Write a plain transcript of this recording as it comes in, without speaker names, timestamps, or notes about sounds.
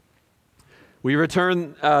We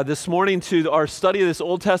return this morning to our study of this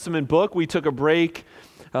Old Testament book. We took a break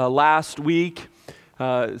last week.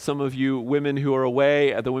 Some of you women who are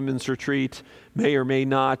away at the women's retreat may or may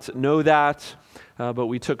not know that, but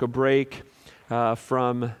we took a break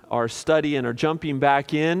from our study and are jumping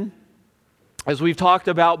back in. As we've talked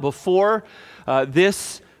about before,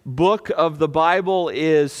 this book of the Bible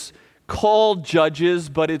is called Judges,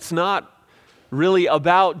 but it's not really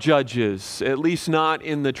about judges, at least not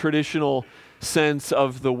in the traditional sense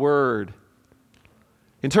of the word.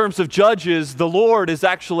 In terms of judges, the Lord is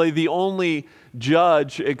actually the only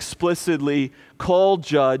judge explicitly called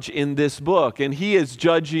judge in this book, and he is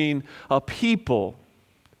judging a people,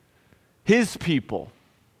 his people,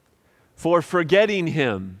 for forgetting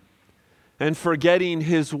him and forgetting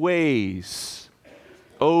his ways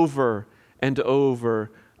over and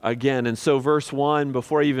over again. And so verse 1,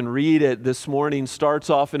 before I even read it this morning, starts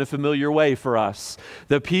off in a familiar way for us.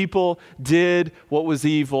 The people did what was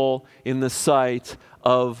evil in the sight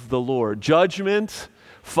of the Lord. Judgment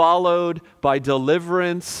followed by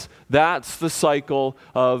deliverance. That's the cycle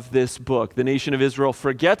of this book. The nation of Israel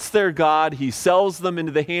forgets their God. He sells them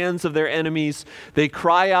into the hands of their enemies. They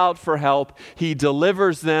cry out for help. He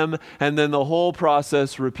delivers them, and then the whole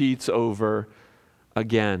process repeats over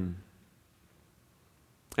again.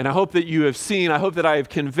 And I hope that you have seen, I hope that I have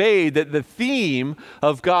conveyed that the theme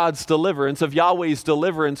of God's deliverance, of Yahweh's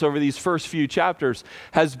deliverance over these first few chapters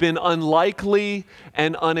has been unlikely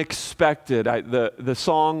and unexpected. The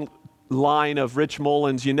song line of Rich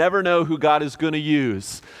Mullins, you never know who God is going to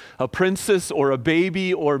use, a princess or a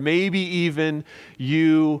baby or maybe even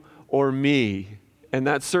you or me. And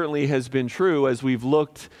that certainly has been true as we've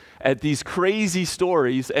looked at these crazy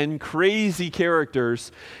stories and crazy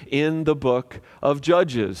characters in the book of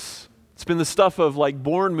Judges. It's been the stuff of like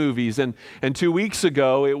Bourne movies, and 2 weeks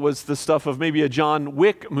ago it was the stuff of maybe a John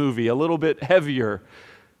Wick movie, a little bit heavier.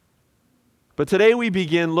 But today we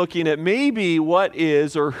begin looking at maybe what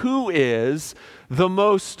is or who is the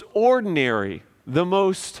most ordinary, the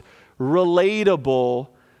most relatable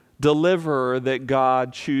deliverer that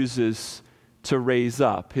God chooses to raise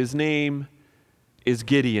up. His name is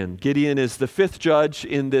Gideon. Gideon is the fifth judge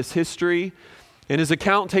in this history, and his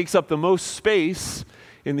account takes up the most space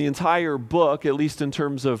in the entire book, at least in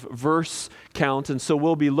terms of verse count, and so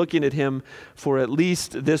we'll be looking at him for at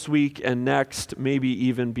least this week and next, maybe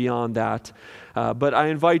even beyond that. But I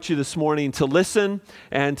invite you this morning to listen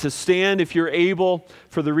and to stand, if you're able,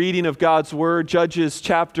 for the reading of God's Word. Judges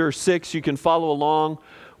chapter 6, you can follow along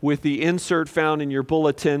with the insert found in your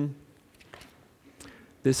bulletin.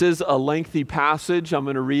 This is a lengthy passage. I'm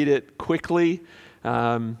going to read it quickly,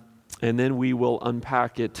 and then we will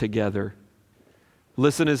unpack it together.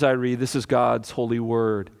 Listen as I read. This is God's holy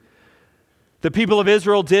word. The people of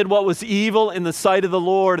Israel did what was evil in the sight of the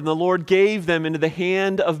Lord, and the Lord gave them into the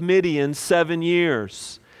hand of Midian 7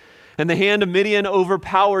 years. And the hand of Midian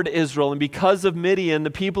overpowered Israel, and because of Midian,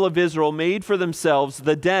 the people of Israel made for themselves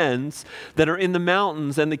the dens that are in the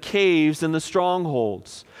mountains and the caves and the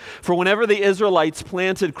strongholds. For whenever the Israelites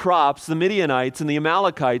planted crops, the Midianites and the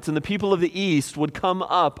Amalekites and the people of the east would come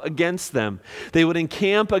up against them. They would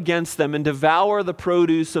encamp against them and devour the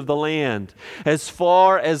produce of the land as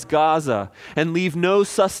far as Gaza, and leave no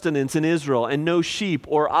sustenance in Israel, and no sheep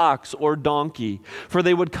or ox or donkey. For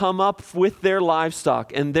they would come up with their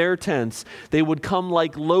livestock and their tents. They would come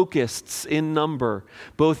like locusts in number.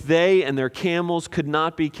 Both they and their camels could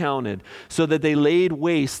not be counted, so that they laid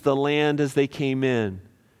waste the land as they came in.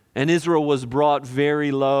 And Israel was brought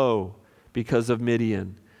very low because of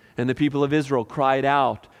Midian. And the people of Israel cried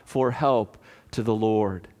out for help to the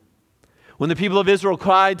Lord. When the people of Israel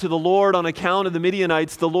cried to the Lord on account of the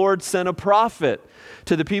Midianites, the Lord sent a prophet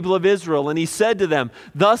to the people of Israel, and he said to them,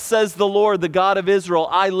 "Thus says the Lord, the God of Israel,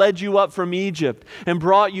 I led you up from Egypt and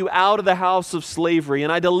brought you out of the house of slavery,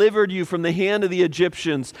 and I delivered you from the hand of the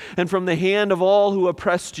Egyptians and from the hand of all who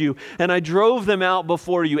oppressed you, and I drove them out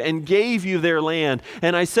before you and gave you their land.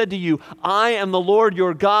 And I said to you, I am the Lord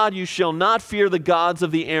your God. You shall not fear the gods of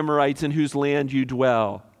the Amorites in whose land you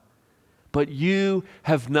dwell. But you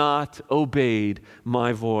have not obeyed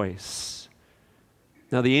my voice."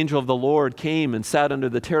 Now the angel of the Lord came and sat under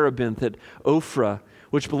the terebinth at Ophrah,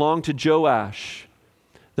 which belonged to Joash,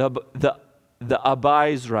 the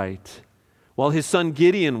Abiezrite, while his son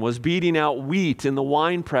Gideon was beating out wheat in the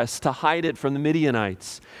winepress to hide it from the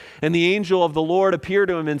Midianites. And the angel of the Lord appeared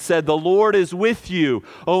to him and said, "The Lord is with you,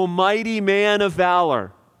 O mighty man of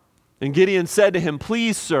valor." And Gideon said to him,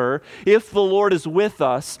 "Please, sir, if the Lord is with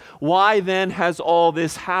us, why then has all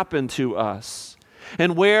this happened to us?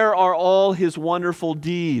 And where are all his wonderful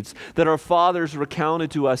deeds that our fathers recounted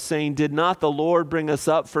to us, saying, 'Did not the Lord bring us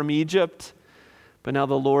up from Egypt?' but now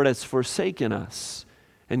the Lord has forsaken us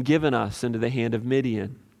and given us into the hand of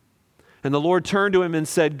Midian." And the Lord turned to him and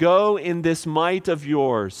said, "Go in this might of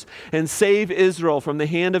yours and save Israel from the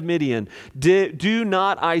hand of Midian. Do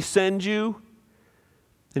not I send you?"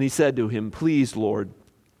 And he said to him, "Please, Lord,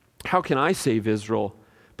 how can I save Israel?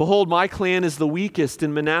 Behold, my clan is the weakest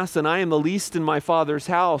in Manasseh, and I am the least in my father's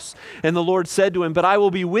house." And the Lord said to him, "But I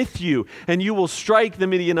will be with you, and you will strike the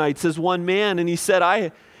Midianites as one man." And he said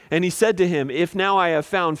to him, "If now I have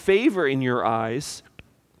found favor in your eyes,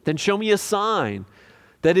 then show me a sign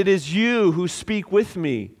that it is you who speak with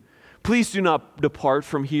me. Please do not depart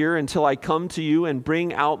from here until I come to you and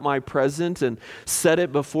bring out my present and set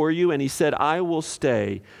it before you." And he said, "I will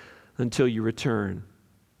stay until you return."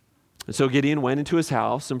 And so Gideon went into his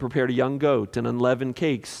house and prepared a young goat and unleavened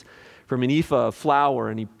cakes from an ephah of flour.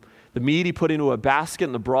 And the meat he put into a basket,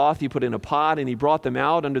 and the broth he put in a pot, and he brought them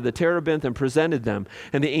out under the terebinth and presented them.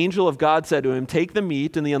 And the angel of God said to him, "Take the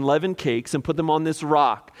meat and the unleavened cakes and put them on this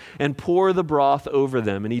rock and pour the broth over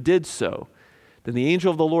them." And he did so. Then the angel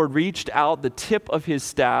of the Lord reached out the tip of his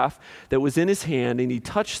staff that was in his hand, and he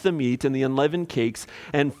touched the meat and the unleavened cakes,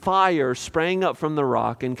 and fire sprang up from the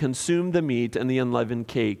rock and consumed the meat and the unleavened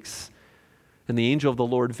cakes. And the angel of the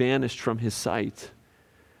Lord vanished from his sight.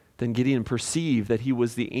 Then Gideon perceived that he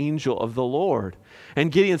was the angel of the Lord.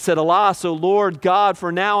 And Gideon said, "Alas, O Lord God,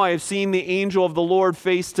 for now I have seen the angel of the Lord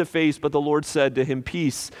face to face." But the Lord said to him,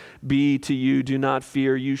 "Peace be to you, do not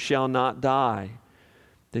fear, you shall not die."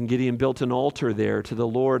 Then Gideon built an altar there to the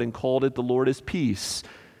Lord and called it "The Lord is Peace."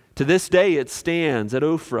 To this day it stands at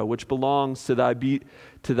Ophrah, which belongs to the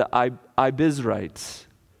Abizrites.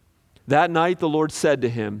 That night the Lord said to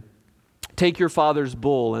him, "Take your father's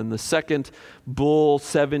bull and the second bull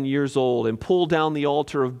 7 years old, and pull down the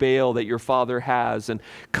altar of Baal that your father has, and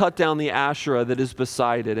cut down the Asherah that is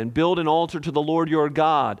beside it, and build an altar to the Lord your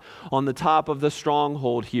God on the top of the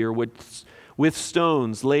stronghold here with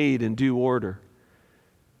stones laid in due order.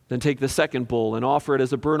 Then take the second bull and offer it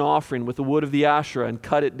as a burnt offering with the wood of the Asherah, and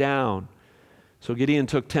cut it down." So Gideon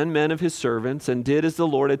took 10 men of his servants and did as the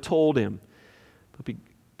Lord had told him.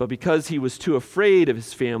 But because he was too afraid of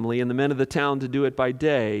his family and the men of the town to do it by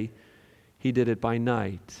day, he did it by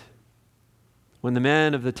night. When the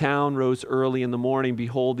men of the town rose early in the morning,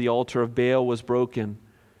 behold, the altar of Baal was broken,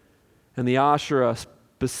 and the Asherah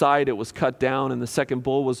beside it was cut down, and the second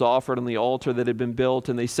bull was offered on the altar that had been built.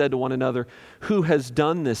 And they said to one another, "Who has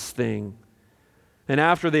done this thing?" And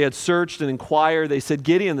after they had searched and inquired, they said,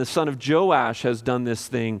 "Gideon, the son of Joash, has done this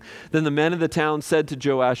thing." Then the men of the town said to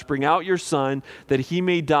Joash, "Bring out your son, that he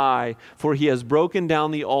may die, for he has broken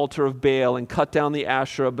down the altar of Baal and cut down the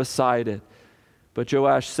Asherah beside it." But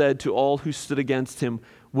Joash said to all who stood against him,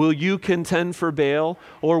 "Will you contend for Baal,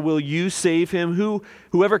 or will you save him?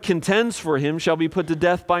 Whoever contends for him shall be put to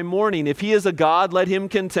death by morning. If he is a god, let him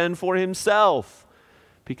contend for himself,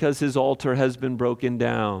 because his altar has been broken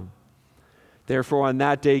down." Therefore on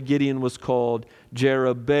that day Gideon was called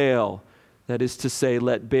Jerubbaal, that is to say,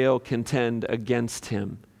 "Let Baal contend against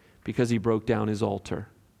him," because he broke down his altar.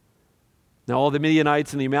 Now all the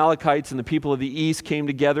Midianites and the Amalekites and the people of the east came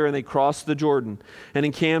together, and they crossed the Jordan and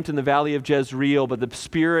encamped in the valley of Jezreel. But the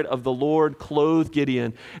Spirit of the Lord clothed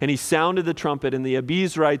Gideon, and he sounded the trumpet, and the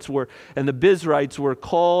Abizrites were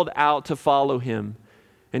called out to follow him.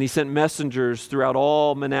 And he sent messengers throughout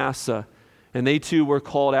all Manasseh, and they too were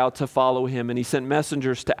called out to follow him. And he sent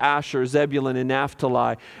messengers to Asher, Zebulun, and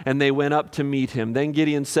Naphtali, and they went up to meet him. Then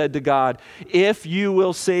Gideon said to God, "If you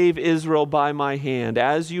will save Israel by my hand,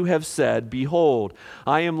 as you have said, behold,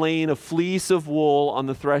 I am laying a fleece of wool on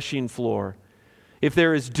the threshing floor. If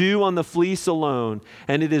there is dew on the fleece alone,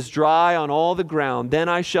 and it is dry on all the ground, then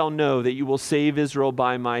I shall know that you will save Israel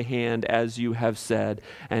by my hand, as you have said."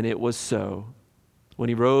 And it was so. When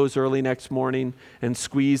he rose early next morning and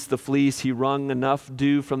squeezed the fleece, he wrung enough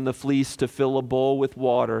dew from the fleece to fill a bowl with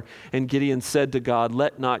water. And Gideon said to God,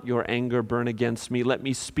 "Let not your anger burn against me. Let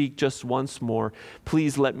me speak just once more.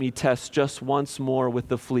 Please let me test just once more with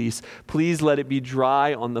the fleece. Please let it be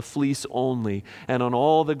dry on the fleece only, and on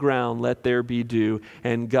all the ground let there be dew."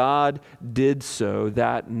 And God did so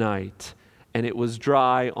that night, and it was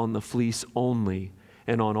dry on the fleece only,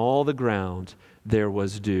 and on all the ground there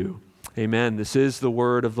was dew. Amen. This is the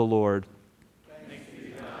word of the Lord. Thanks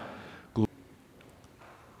be to God.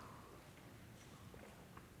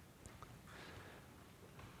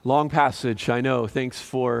 Long passage, I know. Thanks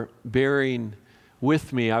for bearing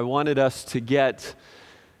with me. I wanted us to get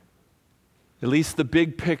at least the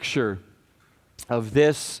big picture of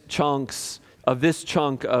this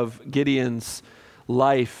chunk of Gideon's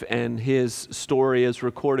life and his story as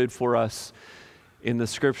recorded for us in the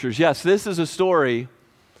scriptures. Yes, this is a story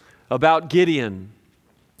about Gideon.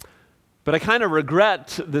 But I kind of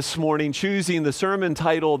regret this morning choosing the sermon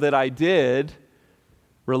title that I did,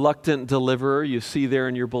 Reluctant Deliverer, you see there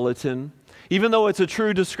in your bulletin. Even though it's a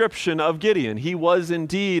true description of Gideon, he was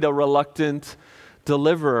indeed a reluctant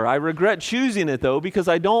deliverer. I regret choosing it though, because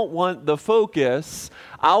I don't want the focus,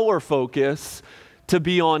 our focus, to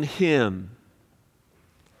be on him.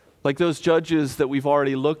 Like those judges that we've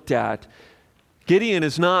already looked at, Gideon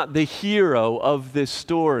is not the hero of this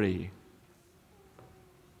story.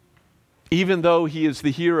 Even though he is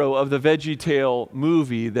the hero of the VeggieTale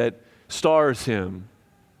movie that stars him.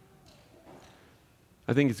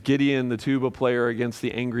 I think it's Gideon, the tuba player, against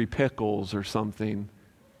the Angry Pickles or something.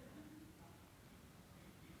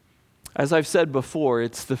 As I've said before,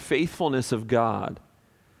 it's the faithfulness of God.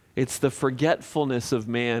 It's the forgetfulness of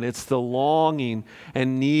man. It's the longing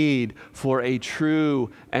and need for a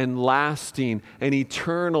true and lasting and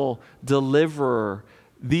eternal deliverer.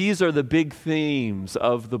 These are the big themes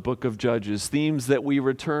of the book of Judges, themes that we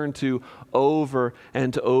return to over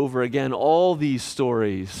and over again. All these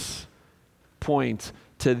stories point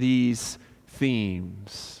to these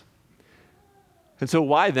themes. And so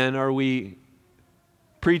why then are we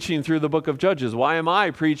preaching through the book of Judges? Why am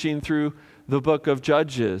I preaching through the book of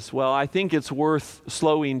Judges? Well, I think it's worth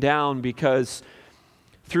slowing down because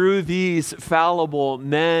through these fallible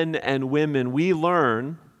men and women, we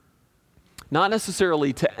learn not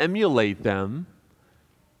necessarily to emulate them,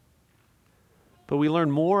 but we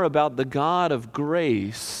learn more about the God of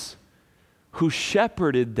grace who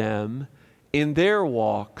shepherded them in their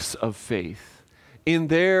walks of faith, in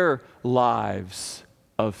their lives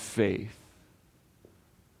of faith.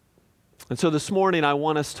 And so this morning, I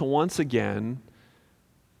want us to once again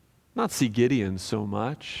not see Gideon so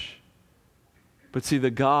much, but see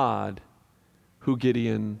the God who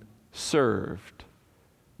Gideon served,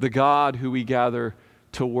 the God who we gather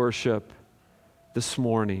to worship this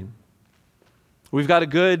morning. We've got a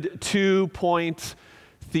good 2-point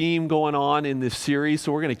theme going on in this series,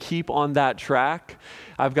 so we're going to keep on that track.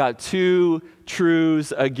 I've got 2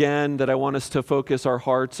 truths again that I want us to focus our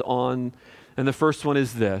hearts on, and the first one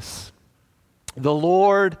is this: the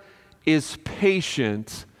Lord is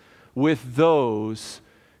patient with those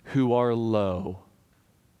who are low.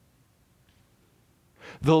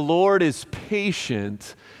 The Lord is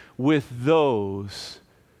patient with those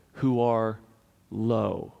who are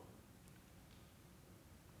low.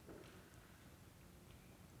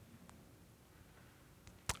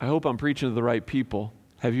 I hope I'm preaching to the right people.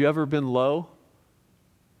 Have you ever been low?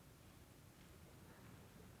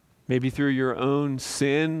 Maybe through your own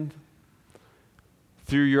sin,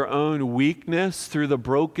 through your own weakness, through the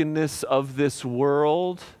brokenness of this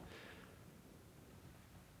world?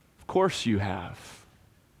 Of course you have.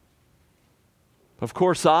 Of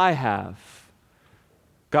course I have.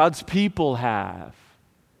 God's people have.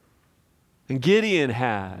 And Gideon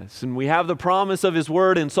has. And we have the promise of his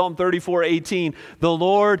word in Psalm 34:18. The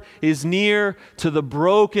Lord is near to the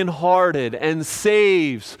brokenhearted and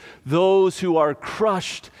saves those who are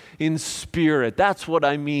crushed in spirit. That's what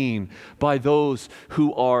I mean by those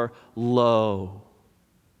who are low.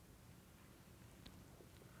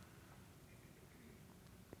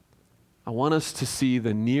 I want us to see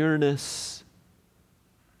the nearness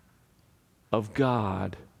of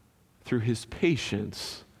God through his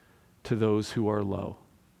patience to those who are low.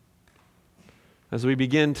 As we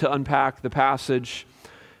begin to unpack the passage,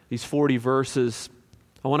 these 40 verses,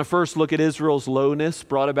 I want to first look at Israel's lowness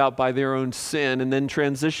brought about by their own sin, and then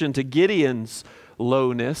transition to Gideon's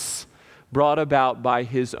lowness brought about by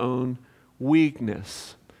his own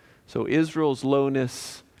weakness. So Israel's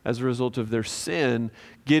lowness as a result of their sin,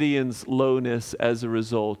 Gideon's lowness as a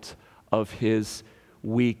result of his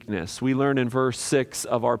weakness. We learn in verse 6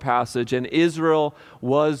 of our passage, and Israel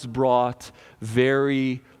was brought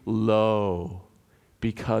very low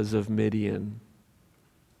because of Midian.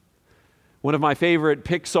 One of my favorite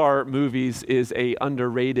Pixar movies is an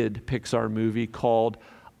underrated Pixar movie called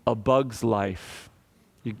A Bug's Life.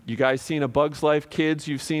 You guys seen A Bug's Life? Kids,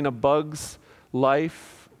 you've seen A Bug's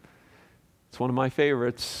Life? It's one of my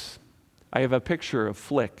favorites. I have a picture of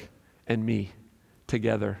Flick and me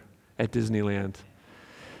together at Disneyland.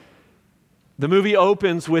 The movie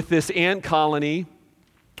opens with this ant colony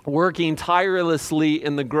working tirelessly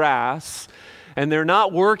in the grass, and they're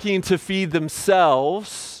not working to feed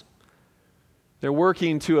themselves. They're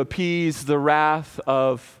working to appease the wrath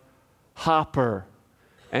of Hopper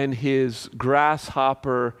and his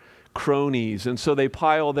grasshopper cronies. And so they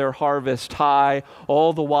pile their harvest high,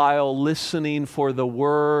 all the while listening for the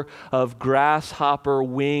whir of grasshopper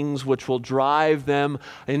wings, which will drive them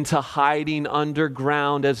into hiding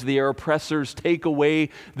underground as their oppressors take away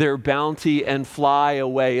their bounty and fly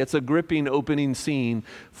away. It's a gripping opening scene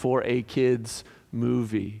for a kid's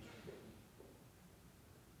movie.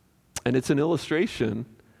 And it's an illustration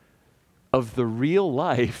of the real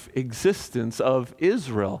life existence of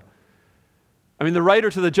Israel. I mean, the writer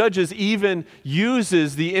to the Judges even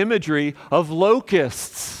uses the imagery of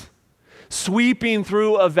locusts sweeping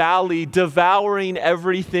through a valley, devouring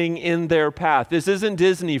everything in their path. This isn't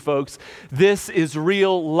Disney, folks. This is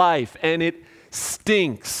real life, and it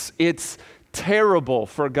stinks. It's terrible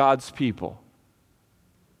for God's people.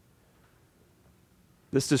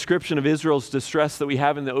 This description of Israel's distress that we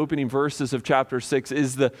have in the opening verses of chapter 6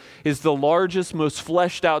 is the largest, most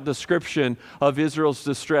fleshed out description of Israel's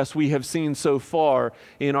distress we have seen so far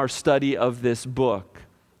in our study of this book.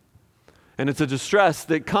 And it's a distress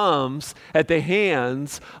that comes at the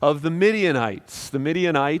hands of the Midianites. The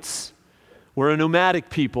Midianites were a nomadic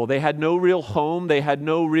people. They had no real home. They had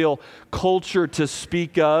no real culture to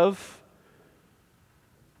speak of.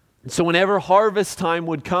 So whenever harvest time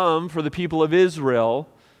would come for the people of Israel,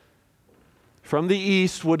 from the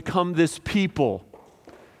east would come this people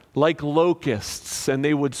like locusts, and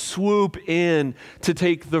they would swoop in to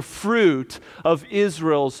take the fruit of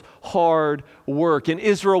Israel's hard work. And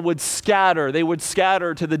Israel would scatter. They would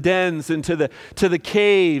scatter to the dens and to the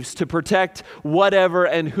caves to protect whatever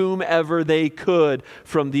and whomever they could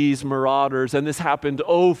from these marauders. And this happened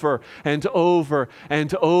over and over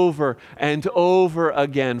and over and over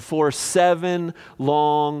again for 7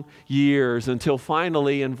 long years, until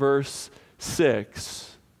finally in verse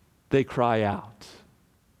 6, they cry out.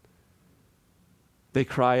 They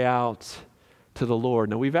cry out to the Lord.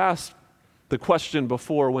 Now, we've asked the question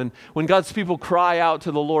before, when God's people cry out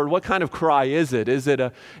to the Lord, what kind of cry is it? Is it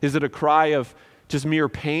a cry of just mere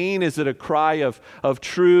pain? Is it a cry of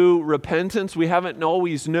true repentance? We haven't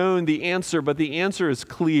always known the answer, but the answer is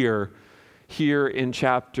clear here in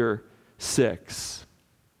chapter 6.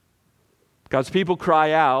 God's people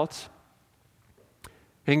cry out,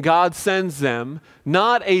 and God sends them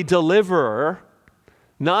not a deliverer,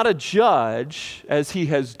 not a judge, as he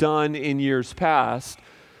has done in years past,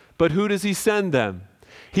 but who does he send them?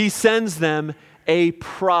 He sends them a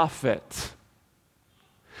prophet.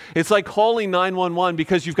 It's like calling 911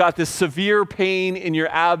 because you've got this severe pain in your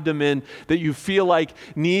abdomen that you feel like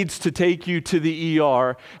needs to take you to the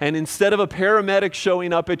ER, and instead of a paramedic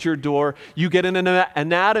showing up at your door, you get an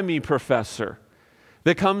anatomy professor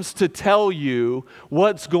that comes to tell you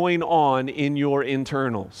what's going on in your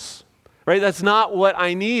internals. Right? That's not what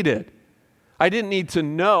I needed. I didn't need to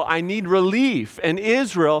know. I need relief. And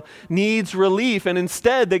Israel needs relief. And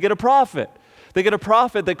instead, they get a prophet. They get a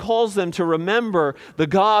prophet that calls them to remember the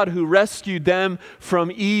God who rescued them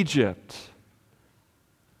from Egypt.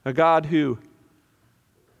 A God who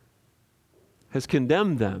has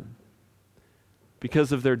condemned them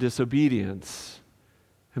because of their disobedience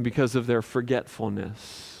and because of their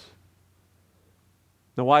forgetfulness.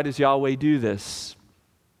 Now, why does Yahweh do this?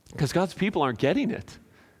 Because God's people aren't getting it.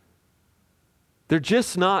 They're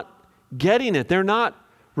just not getting it. They're not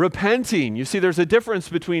repenting. You see, there's a difference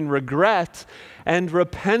between regret and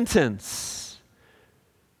repentance.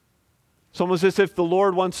 It's almost as if the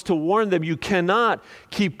Lord wants to warn them, you cannot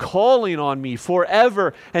keep calling on me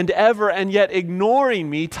forever and ever and yet ignoring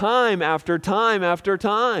me time after time after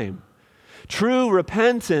time. True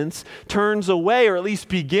repentance turns away, or at least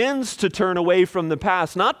begins to turn away from the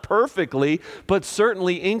past, not perfectly, but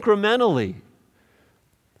certainly incrementally.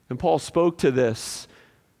 And Paul spoke to this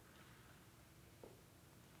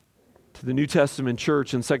to the New Testament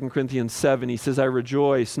church in 2 Corinthians 7. He says, I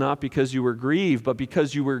rejoice not because you were grieved, but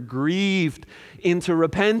because you were grieved into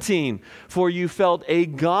repenting, for you felt a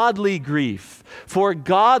godly grief. For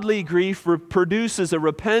godly grief produces a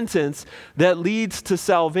repentance that leads to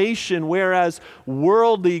salvation, whereas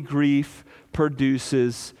worldly grief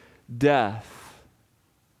produces death.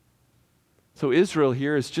 So Israel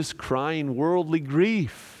here is just crying worldly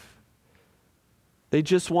grief. They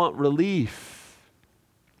just want relief.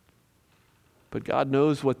 But God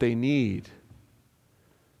knows what they need.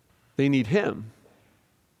 They need Him.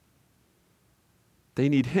 They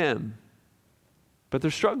need Him. But they're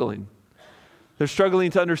struggling. They're struggling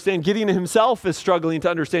to understand. Gideon himself is struggling to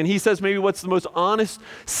understand. He says maybe what's the most honest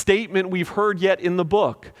statement we've heard yet in the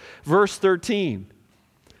book. Verse 13.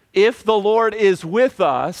 If the Lord is with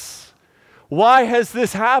us, why has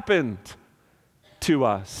this happened to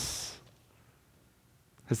us?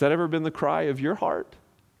 Has that ever been the cry of your heart?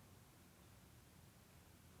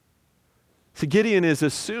 So Gideon is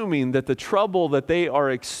assuming that the trouble that they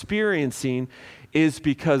are experiencing is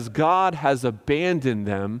because God has abandoned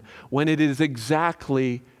them, when it is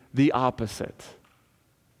exactly the opposite.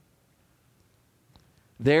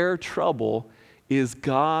 Their trouble is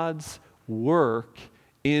God's work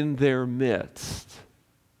in their midst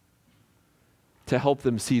to help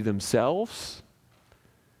them see themselves,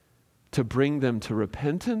 to bring them to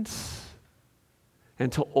repentance,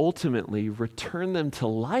 and to ultimately return them to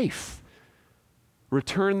life,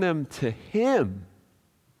 return them to Him.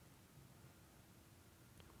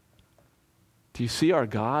 Do you see our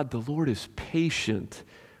God? The Lord is patient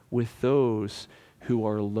with those who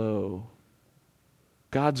are low.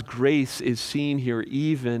 God's grace is seen here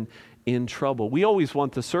even in trouble. We always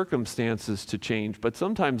want the circumstances to change, but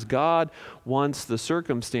sometimes God wants the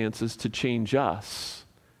circumstances to change us.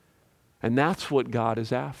 And that's what God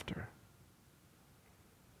is after.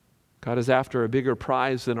 God is after a bigger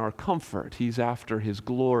prize than our comfort. He's after His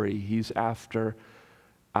glory. He's after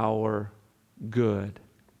our good.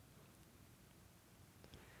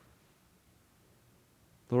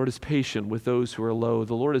 The Lord is patient with those who are low.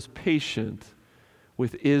 The Lord is patient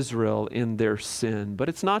with Israel in their sin. But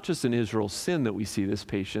it's not just in Israel's sin that we see this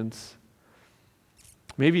patience.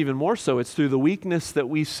 Maybe even more so, it's through the weakness that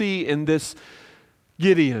we see in this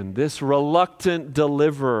Gideon, this reluctant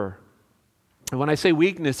deliverer. And when I say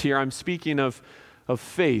weakness here, I'm speaking of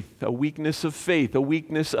faith, a weakness of faith, a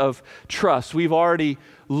weakness of trust. We've already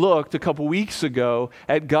looked a couple weeks ago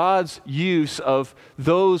at God's use of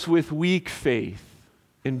those with weak faith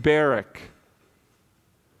in Barak.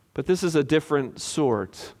 But this is a different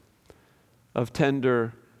sort of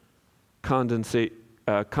tender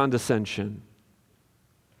condescension.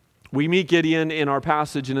 We meet Gideon in our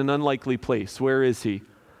passage in an unlikely place. Where is he?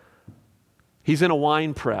 He's in a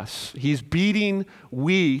wine press. He's beating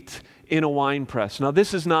wheat in a wine press. Now,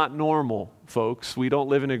 this is not normal, folks. We don't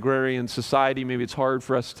live in agrarian society. Maybe it's hard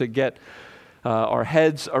for us to get our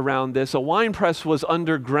heads around this. A wine press was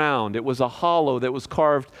underground. It was a hollow that was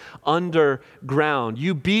carved underground.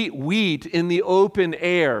 You beat wheat in the open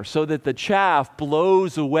air so that the chaff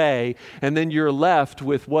blows away and then you're left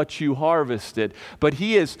with what you harvested. But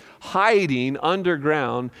he is hiding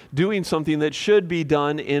underground, doing something that should be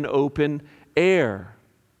done in open air.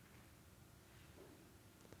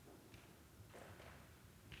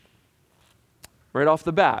 Right off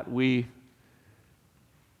the bat, we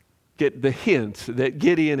get the hint that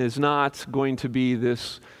Gideon is not going to be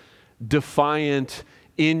this defiant,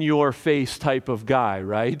 in-your-face type of guy,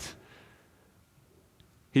 right?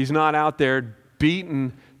 He's not out there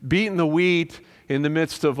beating the wheat in the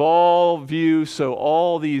midst of all view so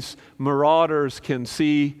all these marauders can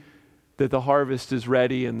see that the harvest is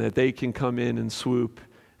ready and that they can come in and swoop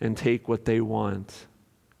and take what they want.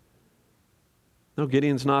 No,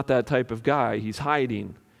 Gideon's not that type of guy. He's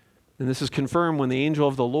hiding. And this is confirmed when the angel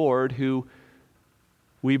of the Lord, who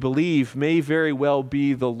we believe may very well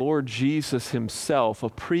be the Lord Jesus Himself, a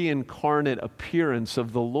pre-incarnate appearance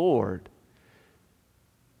of the Lord,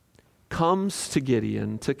 comes to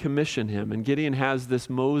Gideon to commission him. And Gideon has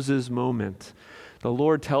this Moses moment. The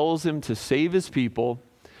Lord tells him to save his people,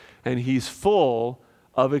 and he's full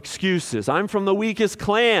of excuses. I'm from the weakest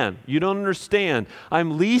clan. You don't understand.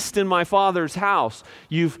 I'm least in my father's house.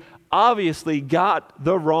 You've obviously got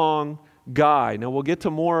the wrong guy. Now we'll get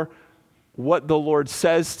to more what the Lord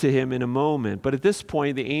says to him in a moment. But at this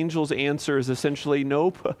point, the angel's answer is essentially,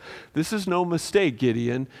 nope, this is no mistake,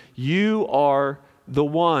 Gideon. You are the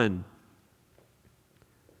one.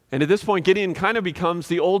 And at this point, Gideon kind of becomes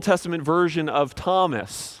the Old Testament version of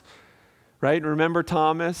Thomas, right? Remember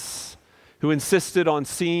Thomas, who insisted on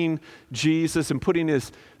seeing Jesus and putting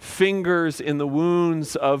his fingers in the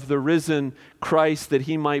wounds of the risen Christ that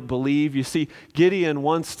he might believe. You see, Gideon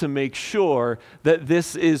wants to make sure that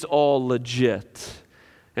this is all legit.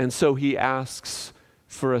 And so he asks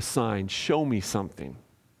for a sign. Show me something.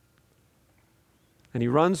 And he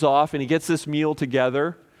runs off and he gets this meal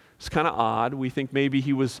together. It's kind of odd. We think maybe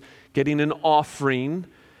he was getting an offering.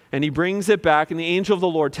 And he brings it back, and the angel of the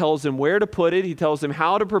Lord tells him where to put it. He tells him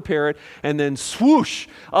how to prepare it. And then swoosh,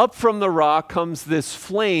 up from the rock comes this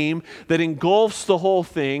flame that engulfs the whole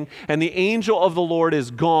thing, and the angel of the Lord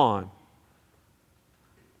is gone.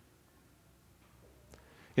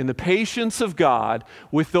 In the patience of God,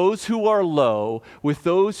 with those who are low, with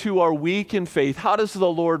those who are weak in faith, how does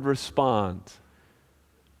the Lord respond?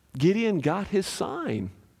 Gideon got his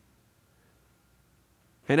sign.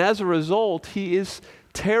 And as a result, he is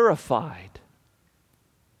terrified.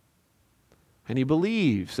 And he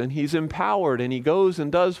believes, and he's empowered, and he goes and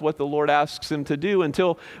does what the Lord asks him to do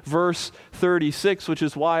until verse 36, which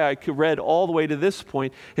is why I read all the way to this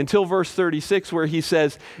point, until verse 36, where he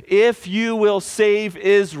says, if you will save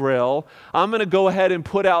Israel, I'm going to go ahead and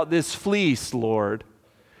put out this fleece, Lord.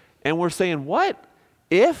 And we're saying, what?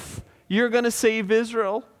 If you're going to save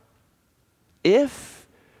Israel? If?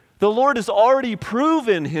 The Lord has already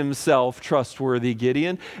proven himself trustworthy,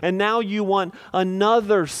 Gideon, and now you want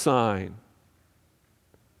another sign.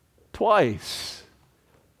 Twice,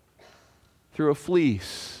 through a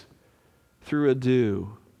fleece, through a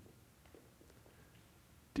dew.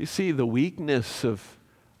 Do you see the weakness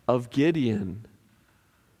of Gideon?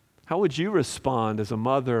 How would you respond as a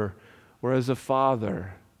mother or as a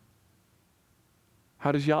father?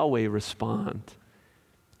 How does Yahweh respond?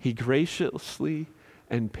 He graciously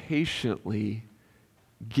and patiently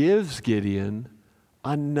gives Gideon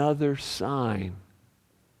another sign.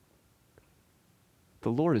 The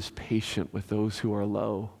Lord is patient with those who are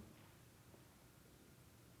low.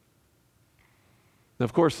 Now,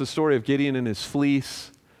 of course, the story of Gideon and his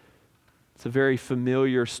fleece, it's a very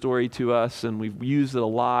familiar story to us, and we've used it a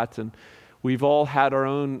lot, and we've all had our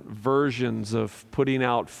own versions of putting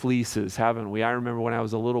out fleeces, haven't we? I remember when I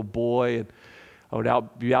was a little boy, and I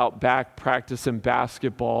would be out back practicing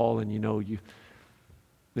basketball, and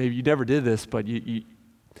maybe you never did this, but you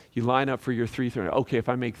line up for your three. Okay, if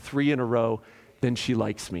I make 3 in a row, then she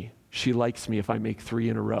likes me. She likes me if I make 3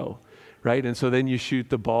 in a row, right? And so then you shoot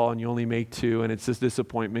the ball and you only make 2, and it's this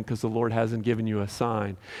disappointment because the Lord hasn't given you a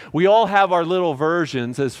sign. We all have our little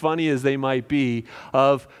versions, as funny as they might be,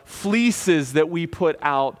 of fleeces that we put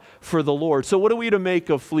out for the Lord. So what are we to make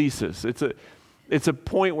of fleeces? It's a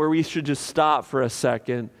point where we should just stop for a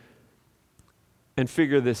second and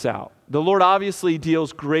figure this out. The Lord obviously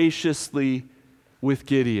deals graciously with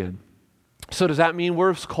Gideon. So does that mean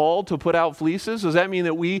we're called to put out fleeces? Does that mean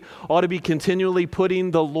that we ought to be continually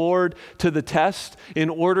putting the Lord to the test in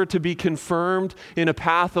order to be confirmed in a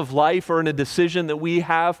path of life or in a decision that we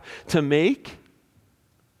have to make?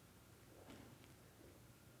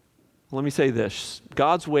 Let me say this.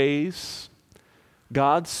 God's ways,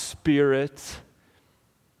 God's Spirit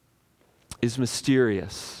is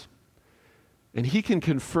mysterious. And He can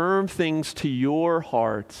confirm things to your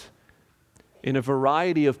heart in a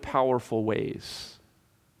variety of powerful ways.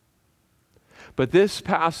 But this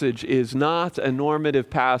passage is not a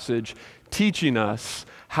normative passage teaching us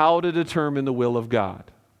how to determine the will of God.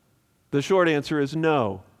 The short answer is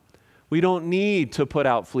no. We don't need to put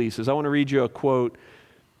out fleeces. I want to read you a quote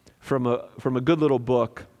from a good little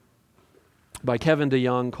book by Kevin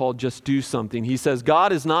DeYoung called Just Do Something. He says,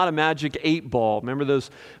 God is not a magic 8-ball. Remember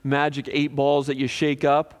those magic 8 balls that you shake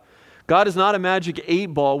up? God is not a magic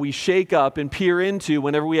 8-ball we shake up and peer into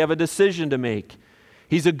whenever we have a decision to make.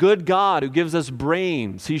 He's a good God who gives us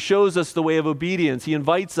brains. He shows us the way of obedience. He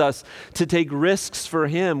invites us to take risks for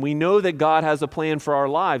Him. We know that God has a plan for our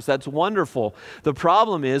lives. That's wonderful. The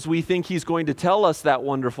problem is we think He's going to tell us that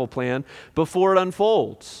wonderful plan before it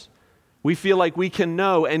unfolds. We feel like we can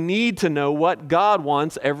know and need to know what God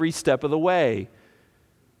wants every step of the way.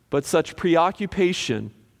 But such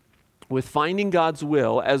preoccupation with finding God's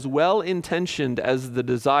will, as well-intentioned as the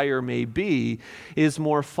desire may be, is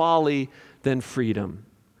more folly than freedom.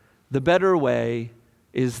 The better way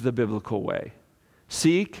is the biblical way.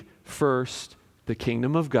 Seek first the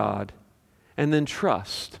kingdom of God, and then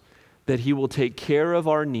trust that He will take care of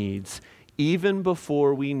our needs even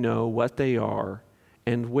before we know what they are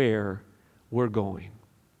and where we're going.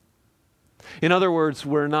 In other words,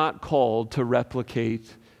 we're not called to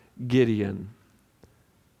replicate Gideon.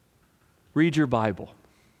 Read your Bible.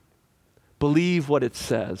 Believe what it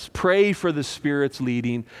says. Pray for the Spirit's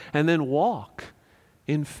leading, and then walk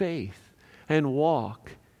in faith and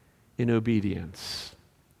walk in obedience.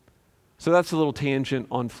 So that's a little tangent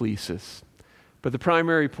on fleeces. But the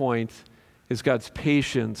primary point is God's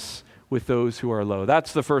patience with those who are low.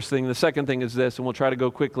 That's the first thing. The second thing is this, and we'll try to go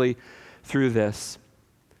quickly through this.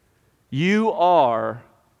 You are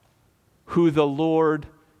who the Lord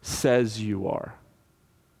says you are.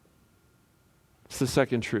 It's the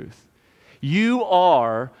second truth. You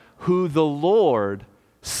are who the Lord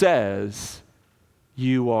says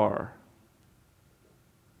you are.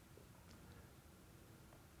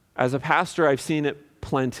 As a pastor, I've seen it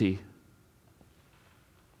plenty.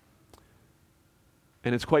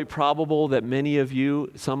 And it's quite probable that many of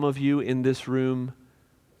you, some of you in this room,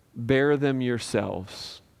 bear them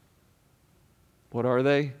yourselves. What are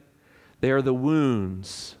they? They are the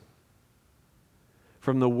wounds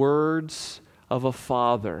from the words of a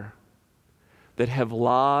father that have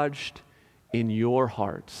lodged in your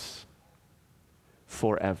hearts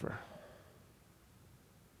forever.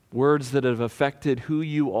 Words that have affected who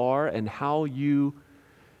you are and how you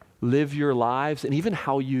live your lives, and even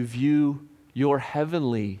how you view your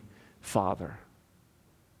heavenly Father.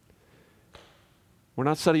 We're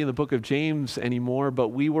not studying the book of James anymore, but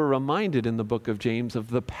we were reminded in the book of James of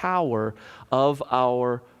the power of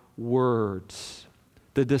our words,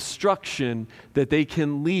 the destruction that they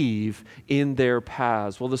can leave in their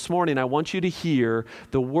paths. Well, this morning I want you to hear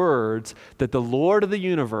the words that the Lord of the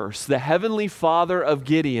universe, the heavenly Father of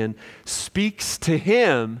Gideon, speaks to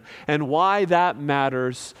him, and why that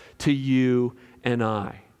matters to you and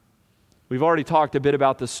I. We've already talked a bit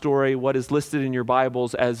about the story, what is listed in your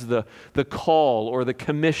Bibles as the call or the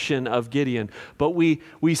commission of Gideon. But we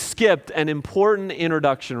skipped an important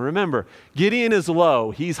introduction. Remember, Gideon is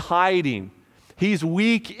low. He's hiding. He's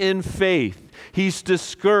weak in faith. He's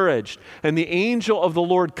discouraged. And the angel of the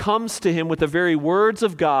Lord comes to him with the very words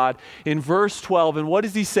of God in verse 12. And what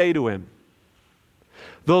does he say to him?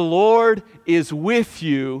 The Lord is with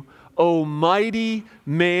you, O mighty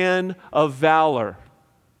man of valor.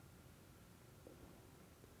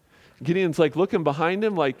 Gideon's like looking behind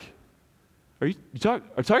him like, are you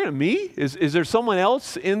talking to me? Is there someone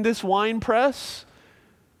else in this wine press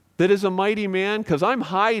that is a mighty man? Because I'm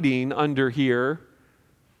hiding under here,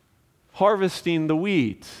 harvesting the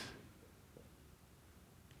wheat.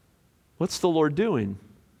 What's the Lord doing?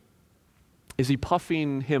 Is he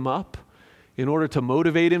puffing him up in order to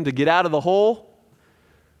motivate him to get out of the hole?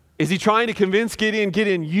 Is he trying to convince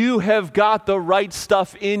Gideon, you have got the right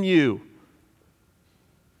stuff in you?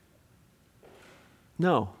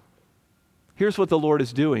 No. Here's what the Lord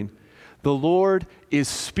is doing. The Lord is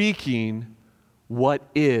speaking what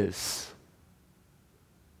is.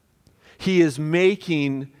 He is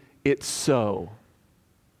making it so.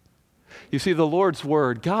 You see, the Lord's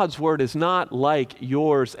word, God's word, is not like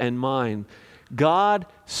yours and mine. God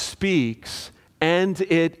speaks, and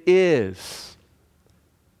it is.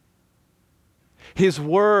 His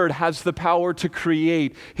word has the power to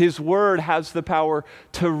create. His word has the power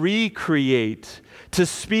to recreate, to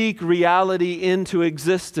speak reality into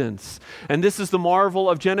existence. And this is the marvel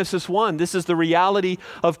of Genesis 1. This is the reality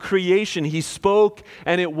of creation. He spoke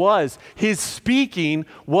and it was. His speaking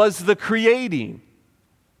was the creating.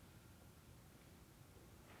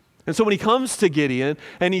 And so when he comes to Gideon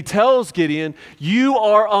and he tells Gideon, you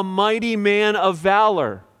are a mighty man of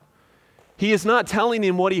valor. He is not telling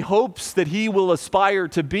him what he hopes that he will aspire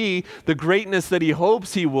to be, the greatness that he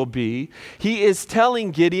hopes he will be. He is telling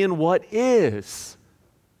Gideon what is.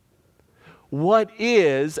 What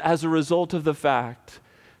is as a result of the fact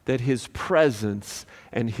that his presence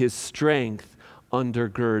and his strength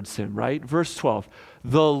undergirds him, right? Verse 12,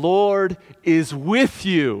 the Lord is with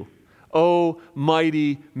you, O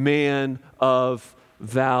mighty man of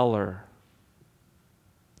valor.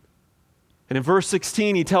 And in verse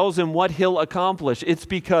 16, he tells him what he'll accomplish. It's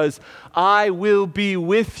because I will be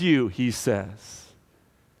with you, he says.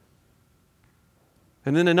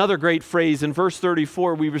 And then another great phrase in verse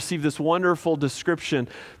 34, we receive this wonderful description.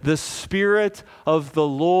 The Spirit of the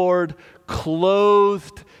Lord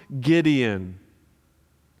clothed Gideon.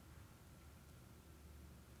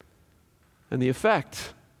 And the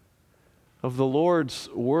effect of the Lord's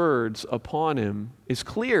words upon him is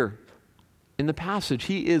clear. In the passage,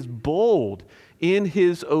 he is bold in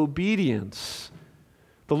his obedience.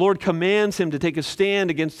 The Lord commands him to take a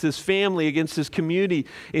stand against his family, against his community,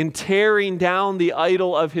 in tearing down the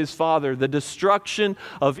idol of his father. The destruction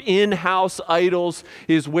of in-house idols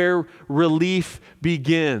is where relief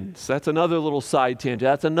begins. That's another little side tangent.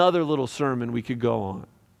 That's another little sermon we could go on.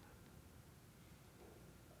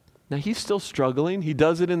 Now, he's still struggling. He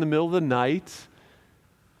does it in the middle of the night.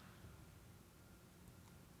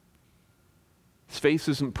 His face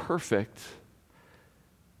isn't perfect,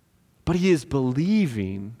 but he is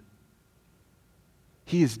believing.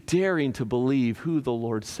 He is daring to believe who the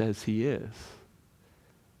Lord says he is.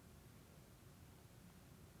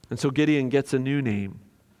 And so Gideon gets a new name,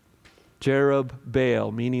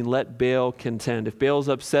 Jerub-Baal, meaning let Baal contend. If Baal's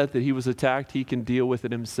upset that he was attacked, he can deal with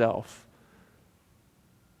it himself.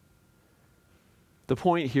 The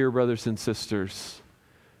point here, brothers and sisters,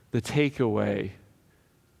 the takeaway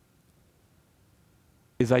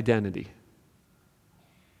is identity.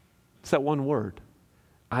 It's that one word,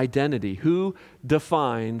 identity. Who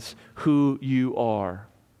defines who you are,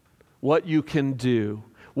 what you can do,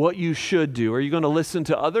 what you should do? Are you going to listen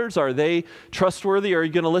to others? Are they trustworthy? Are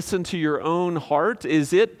you going to listen to your own heart?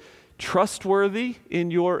 Is it trustworthy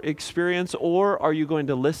in your experience? Or are you going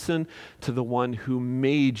to listen to the one who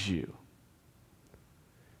made you,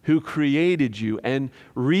 who created you and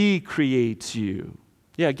recreates you?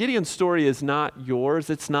 Yeah, Gideon's story is not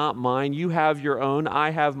yours. It's not mine. You have your own.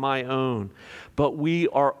 I have my own. But we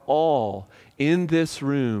are all in this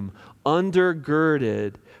room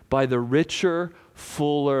undergirded by the richer,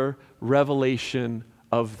 fuller revelation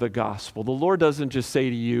of the gospel. The Lord doesn't just say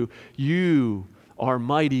to you, you are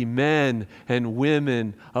mighty men and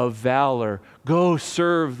women of valor. Go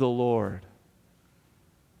serve the Lord.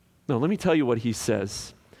 No, let me tell you what he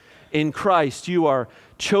says. In Christ, you are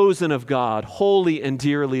chosen of God, holy and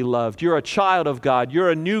dearly loved. You're a child of God.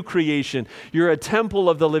 You're a new creation. You're a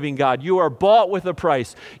temple of the living God. You are bought with a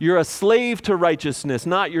price. You're a slave to righteousness,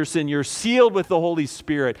 not your sin. You're sealed with the Holy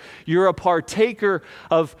Spirit. You're a partaker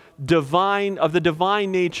of the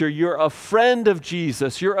divine nature. You're a friend of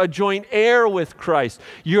Jesus. You're a joint heir with Christ.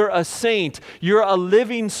 You're a saint. You're a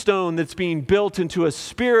living stone that's being built into a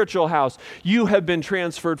spiritual house. You have been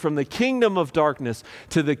transferred from the kingdom of darkness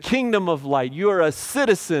to the kingdom of light. You are a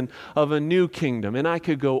citizen of a new kingdom. And I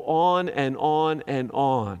could go on and on and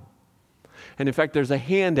on. And in fact, there's a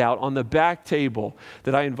handout on the back table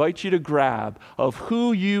that I invite you to grab of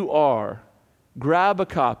who you are. Grab a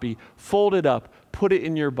copy, fold it up, put it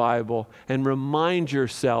in your Bible, and remind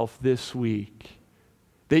yourself this week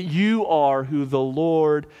that you are who the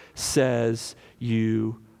Lord says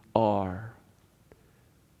you are.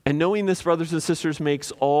 And knowing this, brothers and sisters,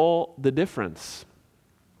 makes all the difference.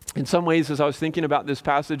 In some ways, as I was thinking about this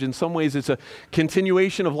passage, in some ways it's a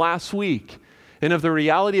continuation of last week and of the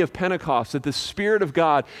reality of Pentecost, that the Spirit of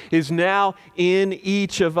God is now in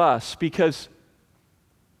each of us, because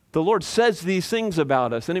the Lord says these things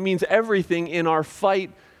about us, and it means everything in our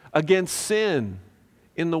fight against sin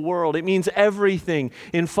in the world. It means everything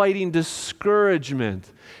in fighting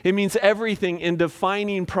discouragement. It means everything in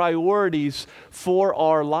defining priorities for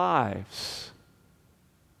our lives.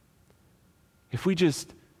 If we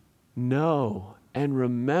just know and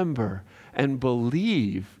remember and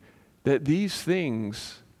believe that these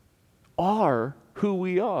things are who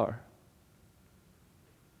we are.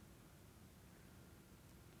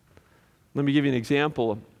 Let me give you an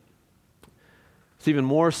example. It's even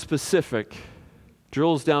more specific,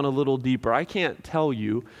 drills down a little deeper. I can't tell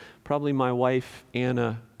you, probably my wife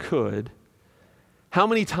Anna could, how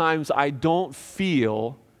many times I don't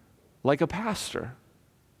feel like a pastor.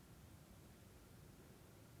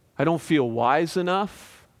 I don't feel wise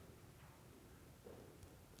enough.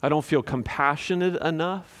 I don't feel compassionate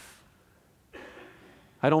enough.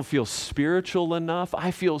 I don't feel spiritual enough.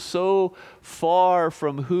 I feel so far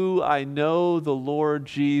from who I know the Lord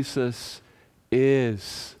Jesus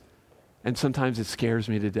is. And sometimes it scares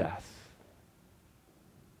me to death.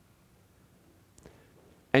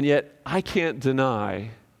 And yet, I can't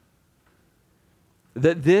deny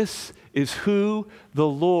that this is who the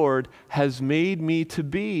Lord has made me to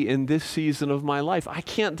be in this season of my life. I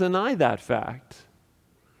can't deny that fact.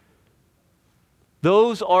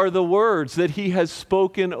 Those are the words that He has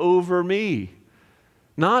spoken over me.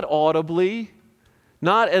 Not audibly,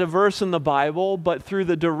 not at a verse in the Bible, but through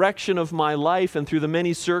the direction of my life and through the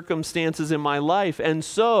many circumstances in my life. And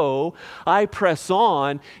so I press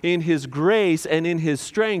on in His grace and in His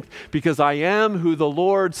strength, because I am who the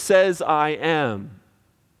Lord says I am.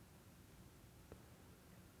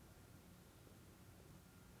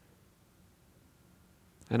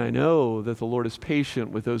 And I know that the Lord is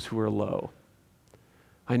patient with those who are low.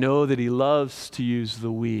 I know that He loves to use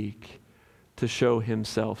the weak to show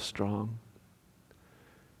Himself strong.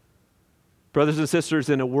 Brothers and sisters,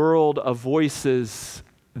 in a world of voices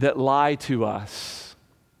that lie to us,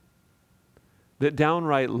 that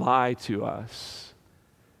downright lie to us,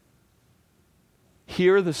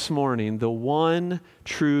 hear this morning the one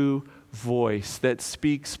true voice that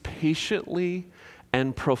speaks patiently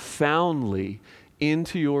and profoundly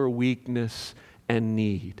into your weakness and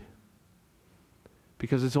need.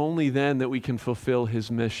 Because it's only then that we can fulfill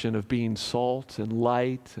His mission of being salt and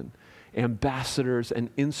light and ambassadors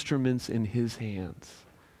and instruments in His hands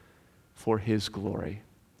for His glory.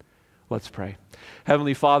 Let's pray.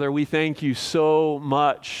 Heavenly Father, we thank You so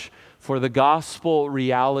much for the gospel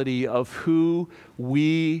reality of who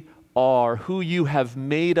we are, who You have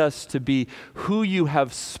made us to be, who You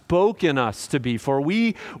have spoken us to be. For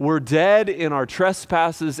we were dead in our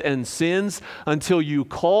trespasses and sins until You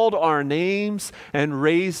called our names and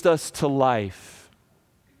raised us to life.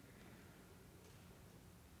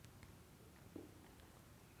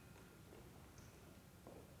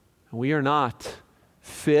 We are not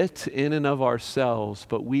fit in and of ourselves,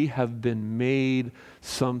 but we have been made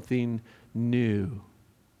something new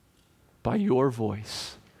by Your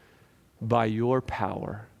voice, by Your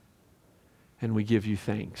power, and we give You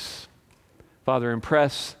thanks. Father,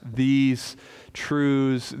 impress these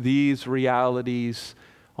truths, these realities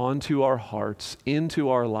onto our hearts, into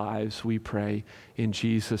our lives, we pray in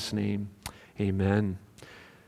Jesus' name. Amen.